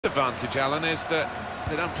Advantage, Alan, is that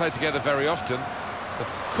they don't play together very often.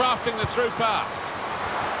 Crafting the through pass.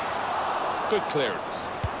 Good clearance.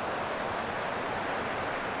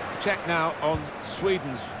 Check now on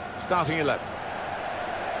Sweden's starting 11.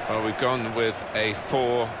 Well, we've gone with a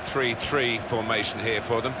 4-3-3 formation here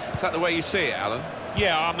for them. Is that the way you see it, Alan?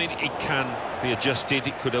 Yeah, I mean, it can be adjusted.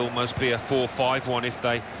 It could almost be a 4-5-1 if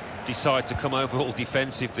they decide to come overall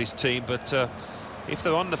defensive, this team. But if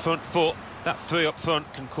they're on the front foot, that three up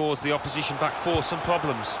front can cause the opposition back four some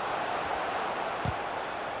problems.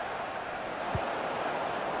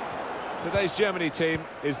 Today's Germany team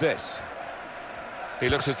is this. He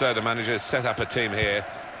looks as though the manager's set up a team here.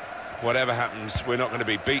 Whatever happens, we're not going to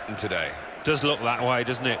be beaten today. Does look that way,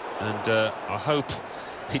 doesn't it? And I hope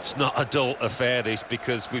it's not a dull affair, this,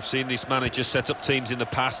 because we've seen this manager set up teams in the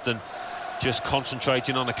past and just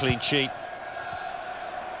concentrating on a clean sheet.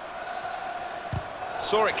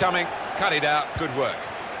 Saw it coming, cut it out, good work.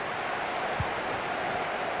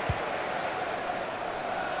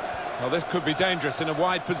 Well, this could be dangerous in a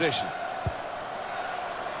wide position.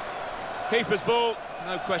 Keeper's ball,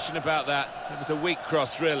 no question about that. It was a weak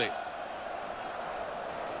cross, really.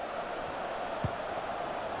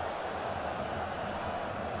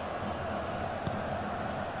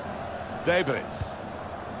 Debritz.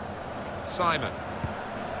 Simon.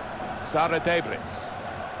 Sara Debritz.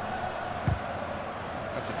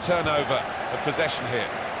 That's a turnover of possession here.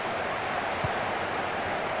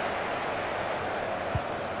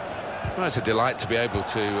 Well, it's a delight to be able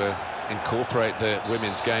to incorporate the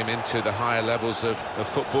women's game into the higher levels of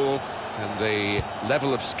football, and the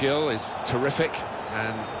level of skill is terrific,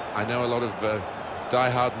 and I know a lot of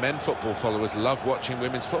die-hard men football followers love watching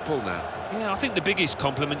women's football now. Yeah, I think the biggest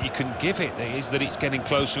compliment you can give it is that it's getting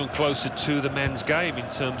closer and closer to the men's game in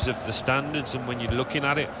terms of the standards, and when you're looking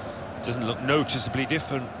at it, it doesn't look noticeably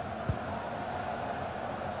different.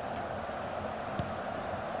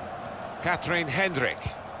 Kathrin Hendrik.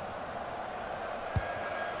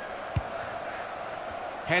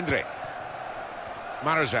 Hendrik.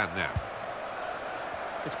 Marozan now.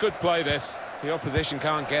 It's good play, this. The opposition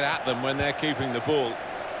can't get at them when they're keeping the ball.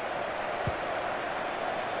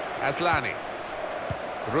 Aslani.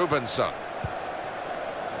 Rubensson.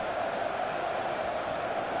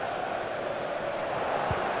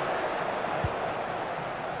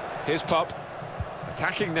 Here's Pop.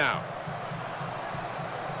 Attacking now.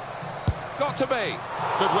 Got to be.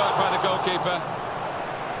 Good work by the goalkeeper.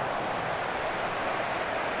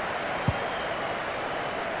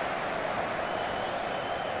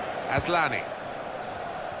 Aslani.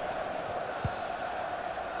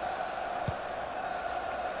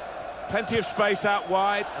 Plenty of space out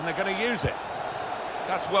wide, and they're going to use it.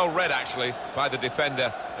 That's well read, actually, by the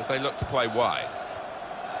defender as they look to play wide.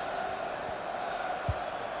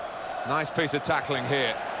 Nice piece of tackling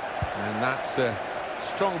here. And that's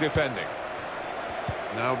strong defending.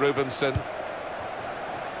 Now Rubensson.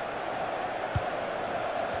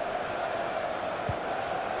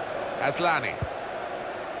 Aslani.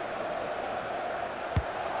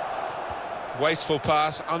 Wasteful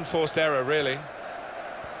pass, unforced error, really.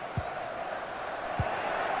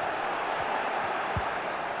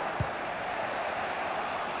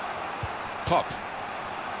 Pop.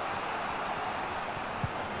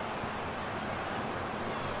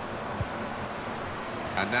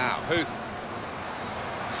 And now, Huth.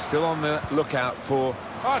 Still on the lookout for...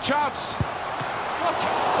 Oh, chance! What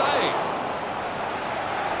a save!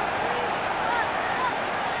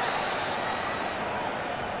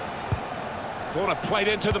 Corner played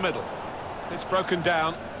into the middle. It's broken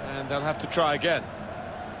down, and they'll have to try again.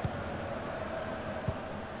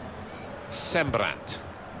 Sembrant.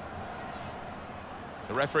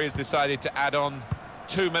 The referee has decided to add on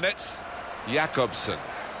 2 minutes. Jakobsen.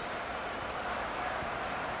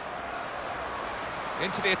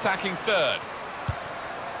 Into the attacking third.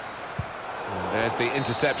 And there's the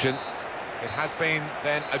interception. It has been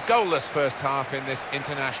then a goalless first half in this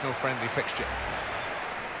international friendly fixture.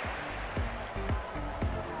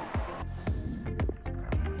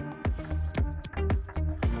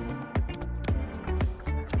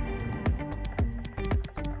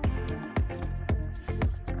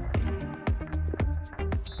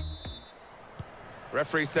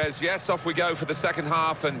 Referee says yes, off we go for the second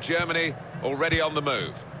half, and Germany already on the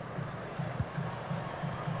move.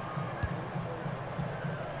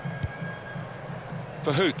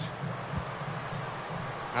 For Hoot.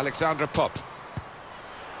 Alexandra Pop.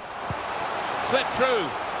 Slip through.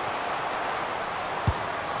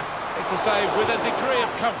 It's a save with a degree of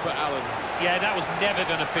comfort, Alan. Yeah, that was never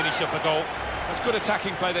going to finish up a goal. That's good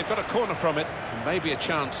attacking play. They've got a corner from it, and maybe a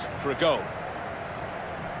chance for a goal.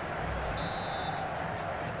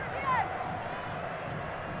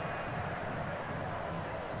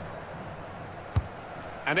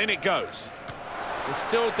 And in it goes. There's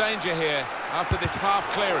still danger here after this half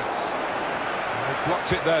clearance. They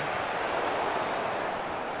blocked it then.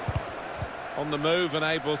 On the move and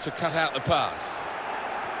able to cut out the pass.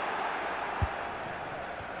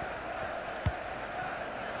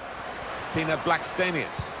 Stina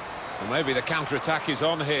Blackstenius. Well, maybe the counter-attack is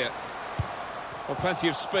on here. Well, plenty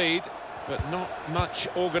of speed, but not much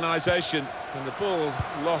organisation. And the ball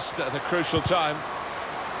lost at a crucial time.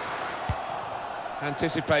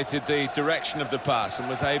 Anticipated the direction of the pass and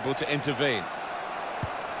was able to intervene.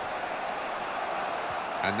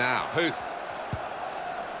 And now, Huth.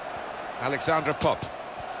 Alexandra Popp.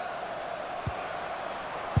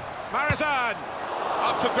 Marazan!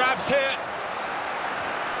 Up for grabs here.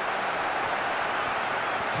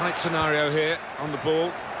 Tight scenario here on the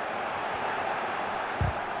ball.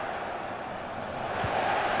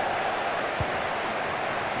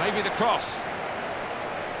 Maybe the cross.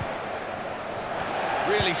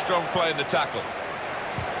 Really strong play in the tackle.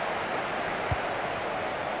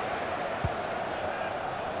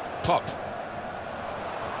 Popp.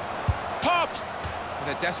 And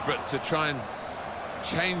they're desperate to try and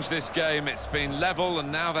change this game. It's been level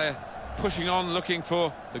and now they're pushing on, looking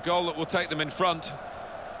for the goal that will take them in front.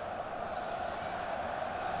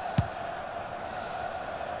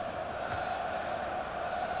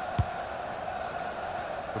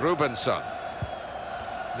 Rubenson.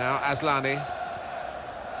 Now Aslani.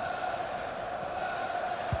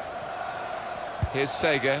 Here's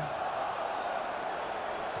Sega.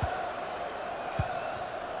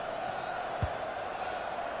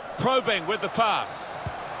 Probing with the pass.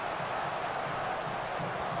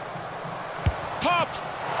 Popped!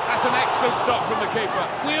 That's an excellent stop from the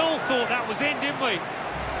keeper. We all thought that was in, didn't we?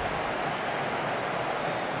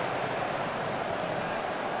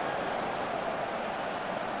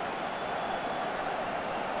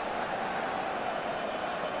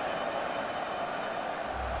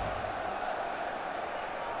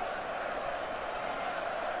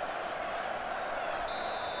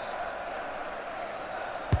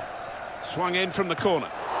 Swung in from the corner.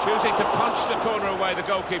 Choosing to punch the corner away, the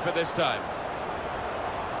goalkeeper this time.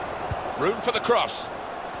 Room for the cross.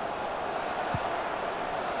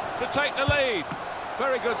 To take the lead.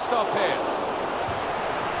 Very good stop here.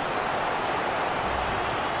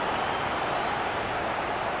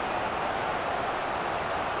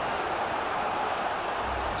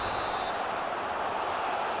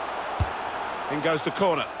 In goes the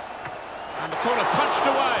corner. And the corner punched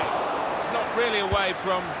away. Not really away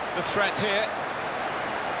from the threat here.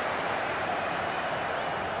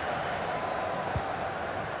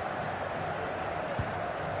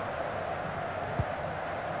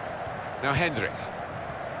 Now Hendrick.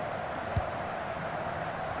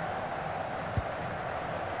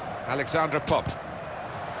 Alexandra Popp.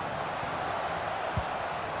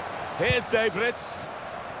 Here's Debritz.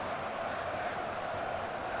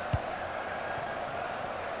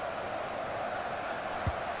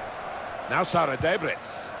 Now Sarah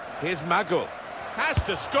Debritz. Here's Magul. Has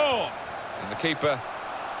to score! And the keeper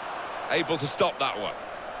able to stop that one.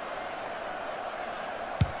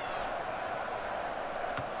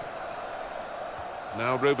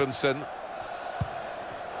 Now Rubenson.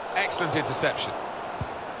 Excellent interception.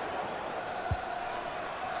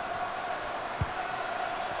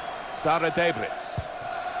 Sarah Debritz.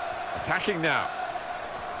 Attacking now.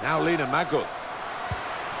 Now Lena Magul.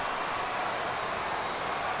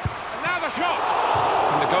 Shot!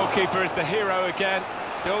 And the goalkeeper is the hero again.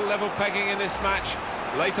 Still level pegging in this match.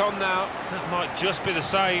 Late on now. That might just be the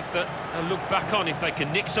save that they'll look back on if they can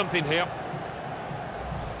nick something here.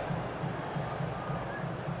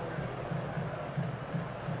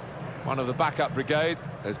 One of the backup brigade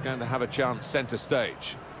is going to have a chance centre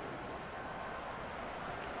stage.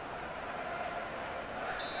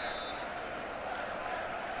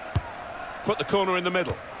 Put the corner in the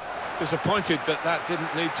middle. Disappointed that that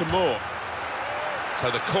didn't lead to more. So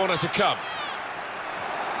the corner to come.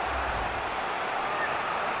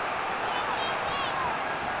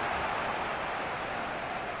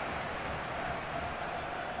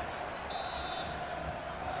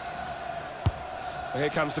 Here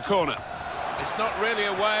comes the corner. It's not really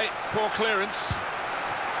away. Poor clearance.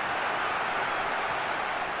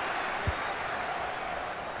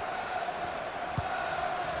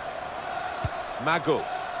 Magul.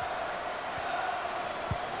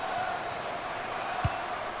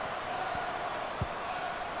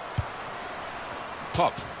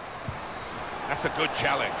 Popp. That's a good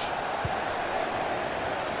challenge.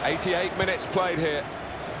 88 minutes played here.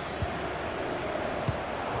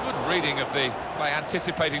 Good reading of the by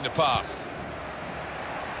anticipating the pass.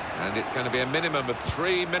 And it's going to be a minimum of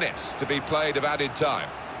 3 minutes to be played of added time.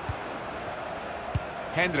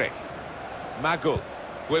 Hendrik. Magul.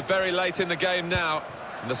 We're very late in the game now,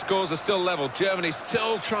 and the scores are still level. Germany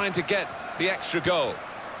still trying to get the extra goal.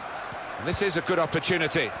 And this is a good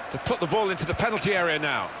opportunity to put the ball into the penalty area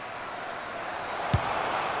now.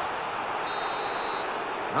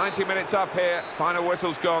 90 minutes up here, final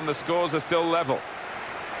whistle's gone, the scores are still level.